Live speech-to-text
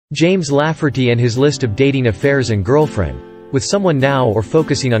James Lafferty and his list of dating affairs and girlfriend. With someone now or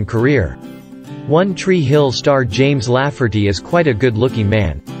focusing on career. One Tree Hill star James Lafferty is quite a good-looking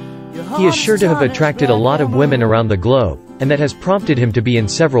man. He is sure to have attracted a lot of women around the globe, and that has prompted him to be in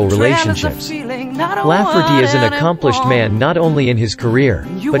several relationships. Lafferty is an accomplished man not only in his career,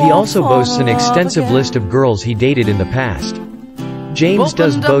 but he also boasts an extensive list of girls he dated in the past. James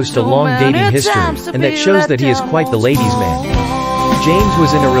does boast a long dating history, and that shows that he is quite the ladies' man. James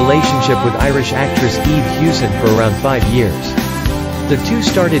was in a relationship with Irish actress Eve Hewson for around 5 years. The two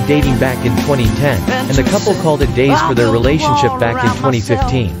started dating back in 2010, and the couple called it days for their relationship back in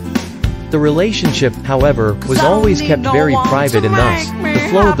 2015. The relationship, however, was always kept very private, and thus, the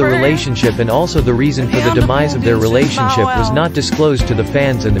flow of the relationship and also the reason for the demise of their relationship was not disclosed to the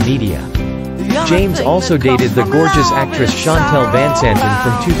fans and the media. James also dated the gorgeous actress Chantel Van Santen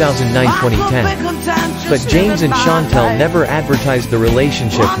from 2009-2010. But James and Chantel never advertised the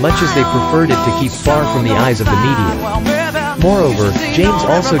relationship, much as they preferred it to keep far from the eyes of the media. Moreover, James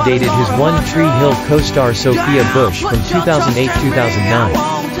also dated his One Tree Hill co-star Sophia Bush from 2008-2009.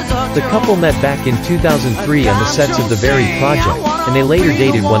 The couple met back in 2003 on the sets of The Very Project, and they later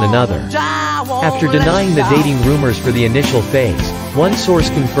dated one another. After denying the dating rumors for the initial phase, one source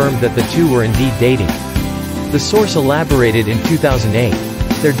confirmed that the two were indeed dating. The source elaborated in 2008.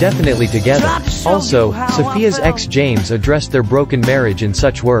 They're definitely together. Also, Sophia's ex James addressed their broken marriage in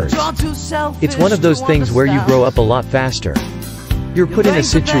such words. It's one of those things where you grow up a lot faster. You're put in a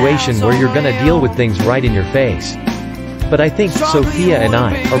situation where you're gonna deal with things right in your face. But I think Sophia and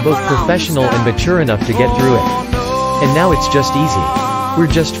I are both professional and mature enough to get through it. And now it's just easy.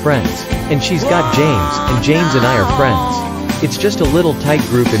 We're just friends. And she's got James, and James and I are friends. It's just a little tight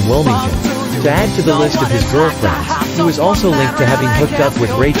group in Wilmington. To add to the list of his girlfriends, he was also linked to having hooked up with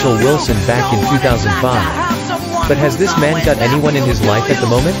Rachel Wilson back in 2005. But has this man got anyone in his life at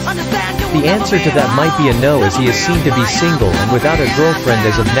the moment? The answer to that might be a no, as he is seen to be single and without a girlfriend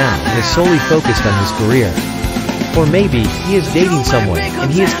as of now and is solely focused on his career. Or maybe, he is dating someone,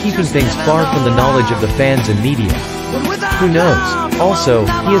 and he is keeping things far from the knowledge of the fans and media. Who knows? Also,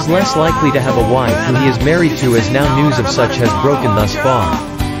 he is less likely to have a wife who he is married to, as now news of such has broken thus far.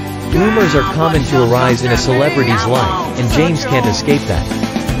 Rumors are common to arise in a celebrity's life, and James can't escape that.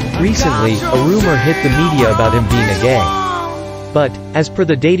 Recently, a rumor hit the media about him being a gay. But, as per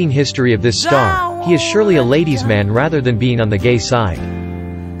the dating history of this star, he is surely a ladies' man rather than being on the gay side.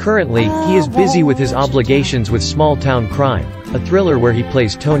 Currently, he is busy with his obligations with Small Town Crime, a thriller where he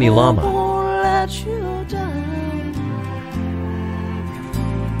plays Tony Lama.